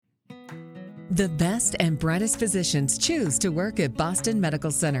The best and brightest physicians choose to work at Boston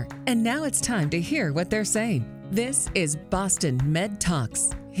Medical Center. And now it's time to hear what they're saying. This is Boston Med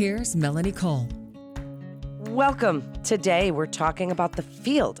Talks. Here's Melanie Cole. Welcome. Today we're talking about the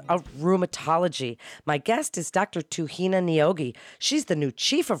field of rheumatology. My guest is Dr. Tuhina Neogi. She's the new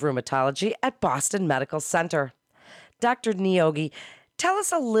chief of rheumatology at Boston Medical Center. Dr. Neogi, tell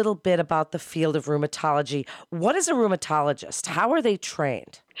us a little bit about the field of rheumatology. What is a rheumatologist? How are they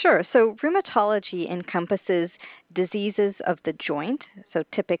trained? Sure. So rheumatology encompasses diseases of the joint. So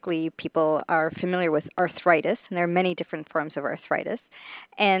typically people are familiar with arthritis, and there are many different forms of arthritis.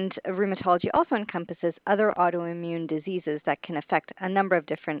 And rheumatology also encompasses other autoimmune diseases that can affect a number of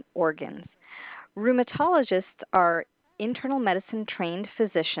different organs. Rheumatologists are internal medicine trained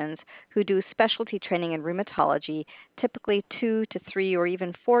physicians who do specialty training in rheumatology, typically 2 to 3 or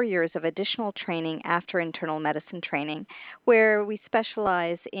even 4 years of additional training after internal medicine training, where we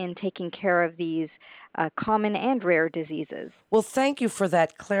specialize in taking care of these common and rare diseases. Well, thank you for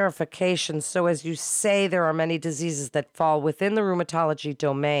that clarification. So as you say, there are many diseases that fall within the rheumatology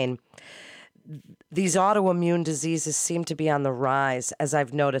domain. These autoimmune diseases seem to be on the rise, as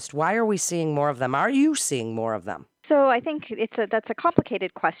I've noticed. Why are we seeing more of them? Are you seeing more of them? So I think that's a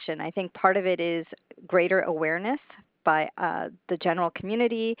complicated question. I think part of it is greater awareness by the general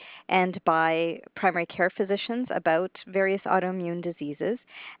community and by primary care physicians about various autoimmune diseases.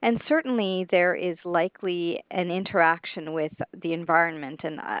 And certainly there is likely an interaction with the environment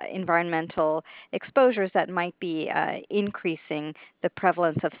and environmental exposures that might be increasing the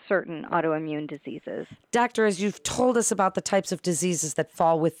prevalence of certain autoimmune diseases. Doctor, as you've told us about the types of diseases that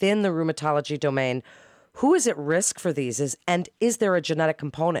fall within the rheumatology domain, who is at risk for these, and is there a genetic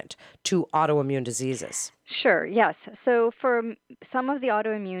component to autoimmune diseases? Sure, yes. So for some of the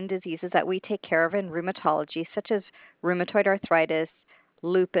autoimmune diseases that we take care of in rheumatology, such as rheumatoid arthritis,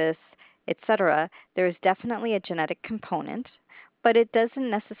 lupus, etc., there's definitely a genetic component, but it doesn't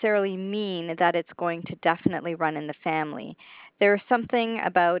necessarily mean that it's going to definitely run in the family. There's something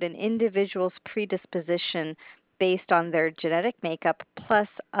about an individual's predisposition based on their genetic makeup, plus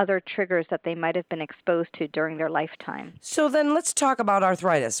other triggers that they might have been exposed to during their lifetime. So then let's talk about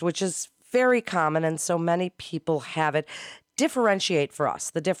arthritis, which is very common, and so many people have it. Differentiate for us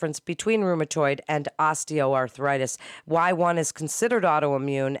the difference between rheumatoid and osteoarthritis, why one is considered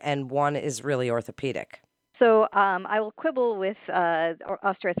autoimmune and one is really orthopedic. So I will quibble with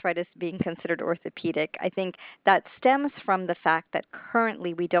osteoarthritis being considered orthopedic. I think that stems from the fact that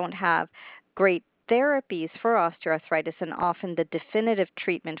currently we don't have great therapies for osteoarthritis, and often the definitive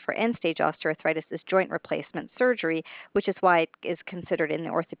treatment for end-stage osteoarthritis is joint replacement surgery, which is why it is considered in the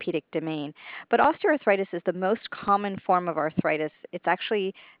orthopedic domain. But osteoarthritis is the most common form of arthritis. It's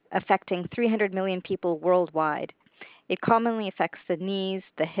actually affecting 300 million people worldwide. It commonly affects the knees,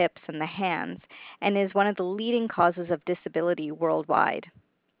 the hips, and the hands, and is one of the leading causes of disability worldwide.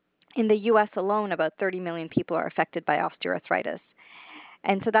 In the U.S. alone, about 30 million people are affected by osteoarthritis.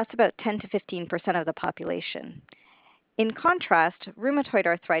 And so that's about 10 to 15% of the population. In contrast, rheumatoid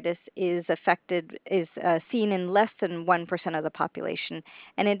arthritis is seen in less than 1% of the population,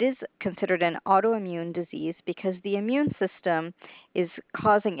 and it is considered an autoimmune disease because the immune system is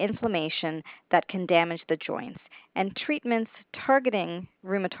causing inflammation that can damage the joints. And treatments targeting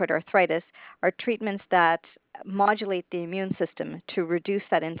rheumatoid arthritis are treatments that modulate the immune system to reduce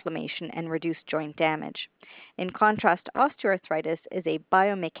that inflammation and reduce joint damage. In contrast, osteoarthritis is a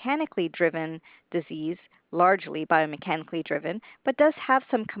biomechanically driven disease, largely biomechanically driven, but does have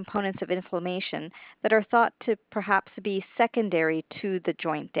some components of inflammation that are thought to perhaps be secondary to the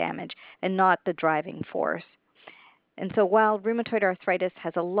joint damage and not the driving force. And so while rheumatoid arthritis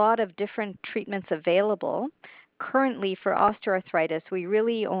has a lot of different treatments available, currently for osteoarthritis we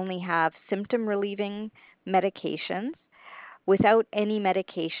really only have symptom-relieving medications without any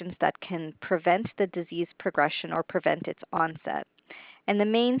medications that can prevent the disease progression or prevent its onset. And the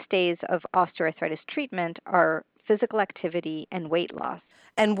mainstays of osteoarthritis treatment are physical activity and weight loss.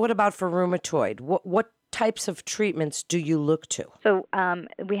 And what about for rheumatoid? What types of treatments do you look to? So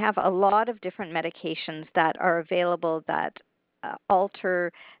we have a lot of different medications that are available that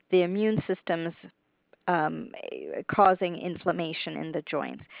alter the immune system's causing inflammation in the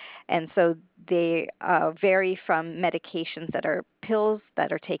joints. And so they vary from medications that are pills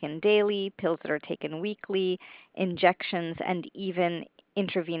that are taken daily, pills that are taken weekly, injections, and even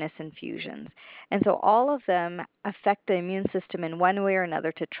intravenous infusions. And so all of them affect the immune system in one way or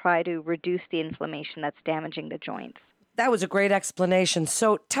another to try to reduce the inflammation that's damaging the joints. That was a great explanation.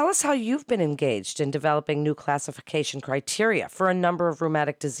 So tell us how you've been engaged in developing new classification criteria for a number of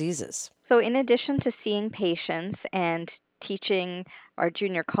rheumatic diseases. So in addition to seeing patients and teaching our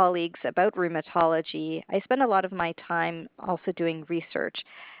junior colleagues about rheumatology, I spend a lot of my time also doing research.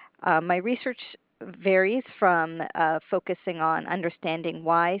 My research varies from focusing on understanding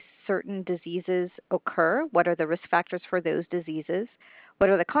why certain diseases occur, what are the risk factors for those diseases, what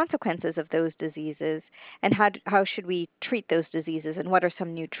are the consequences of those diseases, and how should we treat those diseases, and what are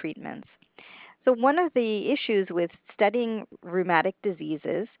some new treatments. So, one of the issues with studying rheumatic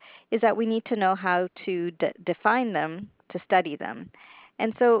diseases is that we need to know how to define them to study them.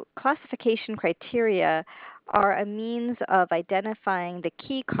 And so, classification criteria are a means of identifying the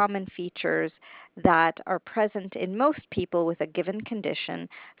key common features that are present in most people with a given condition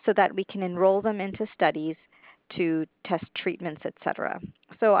so that we can enroll them into studies to test treatments, etc.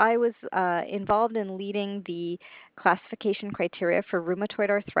 So I was involved in leading the classification criteria for rheumatoid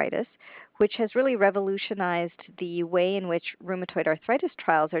arthritis, which has really revolutionized the way in which rheumatoid arthritis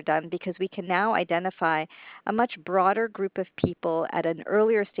trials are done because we can now identify a much broader group of people at an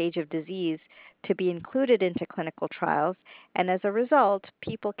earlier stage of disease to be included into clinical trials. And as a result,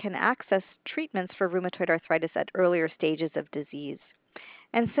 people can access treatments for rheumatoid arthritis at earlier stages of disease.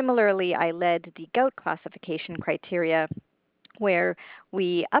 And similarly, I led the gout classification criteria where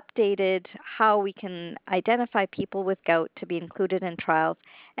we updated how we can identify people with gout to be included in trials,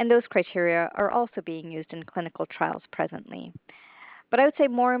 and those criteria are also being used in clinical trials presently. But I would say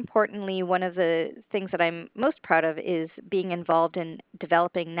more importantly, one of the things that I'm most proud of is being involved in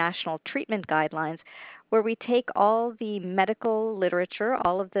developing national treatment guidelines where we take all the medical literature,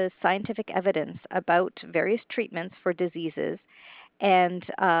 all of the scientific evidence about various treatments for diseases, and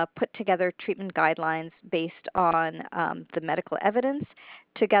put together treatment guidelines based on the medical evidence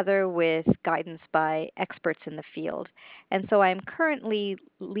together with guidance by experts in the field. And so I'm currently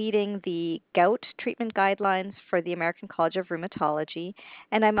leading the gout treatment guidelines for the American College of Rheumatology,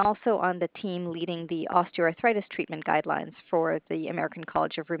 and I'm also on the team leading the osteoarthritis treatment guidelines for the American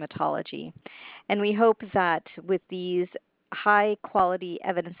College of Rheumatology. And we hope that with these high quality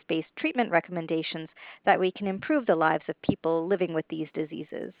evidence based treatment recommendations that we can improve the lives of people living with these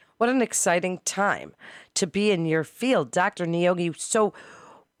diseases. What an exciting time to be in your field, Dr. Niyogi. So,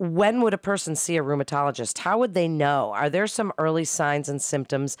 when would a person see a rheumatologist? How would they know? Are there some early signs and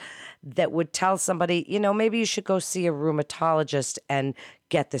symptoms that would tell somebody, maybe you should go see a rheumatologist and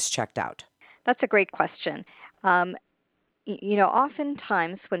get this checked out? That's a great question. Um,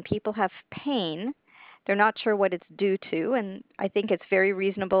 Oftentimes when people have pain, they're not sure what it's due to, and I think it's very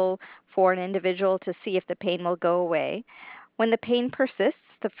reasonable for an individual to see if the pain will go away. When the pain persists,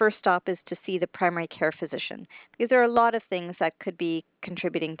 the first stop is to see the primary care physician because there are a lot of things that could be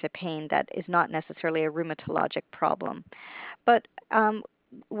contributing to pain that is not necessarily a rheumatologic problem. But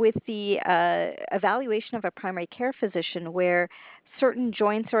with the evaluation of a primary care physician where certain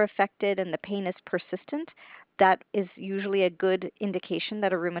joints are affected and the pain is persistent, that is usually a good indication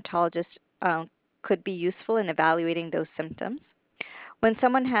that a rheumatologist could be useful in evaluating those symptoms. When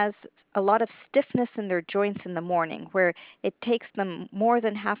someone has a lot of stiffness in their joints in the morning, where it takes them more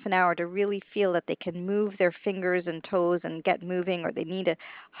than half an hour to really feel that they can move their fingers and toes and get moving, or they need a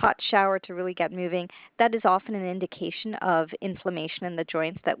hot shower to really get moving, that is often an indication of inflammation in the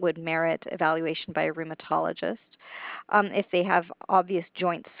joints that would merit evaluation by a rheumatologist. If they have obvious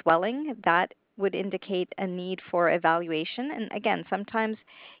joint swelling, that would indicate a need for evaluation. And again, sometimes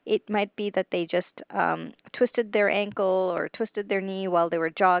it might be that they just twisted their ankle or twisted their knee while they were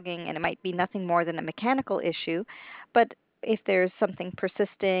jogging, and it might be nothing more than a mechanical issue. But if there's something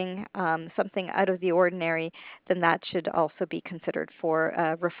persisting, something out of the ordinary, then that should also be considered for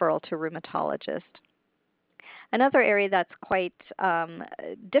a referral to a rheumatologist. Another area that's quite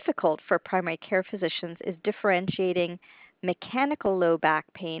difficult for primary care physicians is differentiating mechanical low back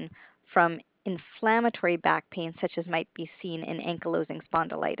pain from inflammatory back pain, such as might be seen in ankylosing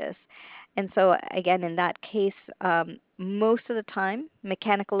spondylitis. And so, again, in that case, most of the time,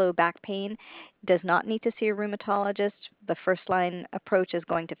 mechanical low back pain does not need to see a rheumatologist. The first line approach is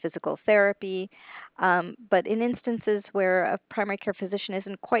going to physical therapy. But in instances where a primary care physician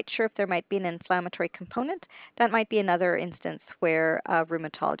isn't quite sure if there might be an inflammatory component, that might be another instance where a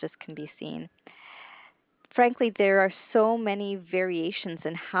rheumatologist can be seen. Frankly, there are so many variations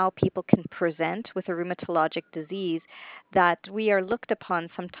in how people can present with a rheumatologic disease that we are looked upon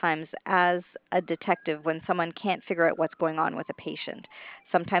sometimes as a detective when someone can't figure out what's going on with a patient.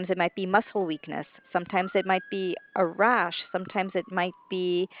 Sometimes it might be muscle weakness. Sometimes it might be a rash. Sometimes it might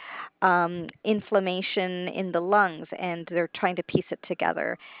be inflammation in the lungs, and they're trying to piece it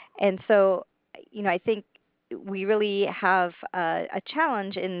together. And so, I think we really have a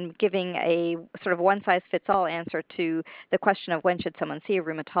challenge in giving a sort of one-size-fits-all answer to the question of when should someone see a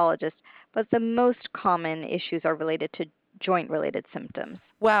rheumatologist. But the most common issues are related to joint-related symptoms.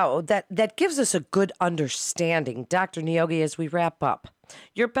 Wow, that gives us a good understanding. Dr. Niogi, as we wrap up,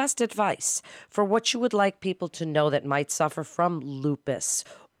 your best advice for what you would like people to know that might suffer from lupus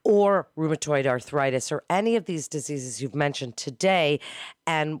or rheumatoid arthritis or any of these diseases you've mentioned today,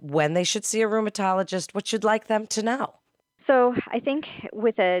 and when they should see a rheumatologist, what you'd like them to know. So I think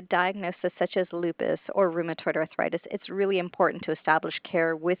with a diagnosis such as lupus or rheumatoid arthritis, it's really important to establish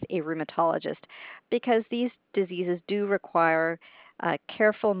care with a rheumatologist because these diseases do require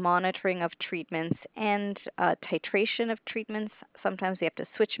careful monitoring of treatments and titration of treatments. Sometimes we have to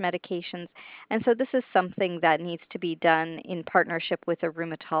switch medications. And so this is something that needs to be done in partnership with a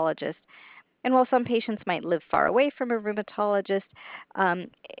rheumatologist. And while some patients might live far away from a rheumatologist, um,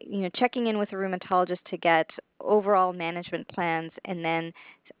 checking in with a rheumatologist to get overall management plans and then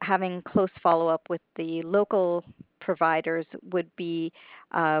having close follow-up with the local providers would be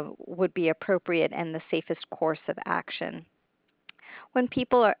appropriate and the safest course of action. When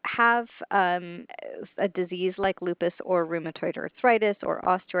people have a disease like lupus or rheumatoid arthritis or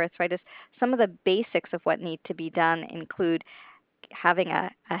osteoarthritis, some of the basics of what need to be done include having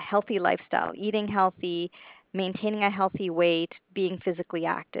a healthy lifestyle, eating healthy, maintaining a healthy weight, being physically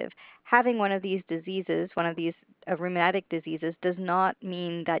active. Having one of these diseases, one of these rheumatic diseases, does not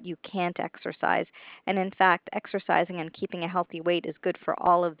mean that you can't exercise. And in fact, exercising and keeping a healthy weight is good for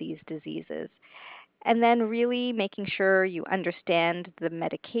all of these diseases. And then really making sure you understand the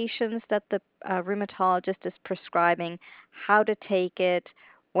medications that the rheumatologist is prescribing, how to take it,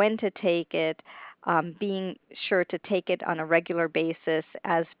 when to take it, being sure to take it on a regular basis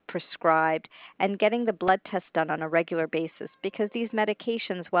as prescribed, and getting the blood test done on a regular basis because these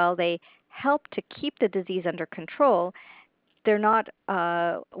medications, while they help to keep the disease under control, they're not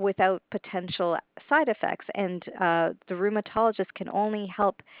without potential side effects, and the rheumatologist can only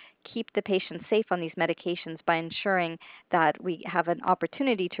help keep the patient safe on these medications by ensuring that we have an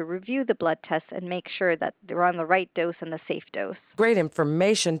opportunity to review the blood tests and make sure that they're on the right dose and the safe dose. Great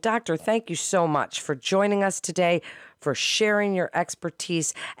information. Doctor, thank you so much for joining us today, for sharing your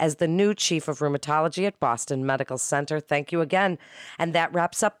expertise as the new Chief of Rheumatology at Boston Medical Center. Thank you again. And that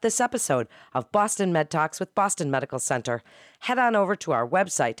wraps up this episode of Boston Med Talks with Boston Medical Center. Head on over to our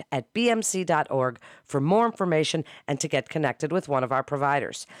website at bmc.org for more information and to get connected with one of our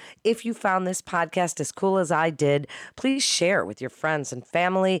providers. If you found this podcast as cool as I did, please share with your friends and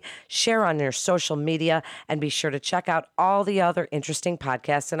family, share on your social media, and be sure to check out all the other interesting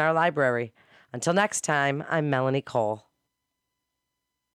podcasts in our library. Until next time, I'm Melanie Cole.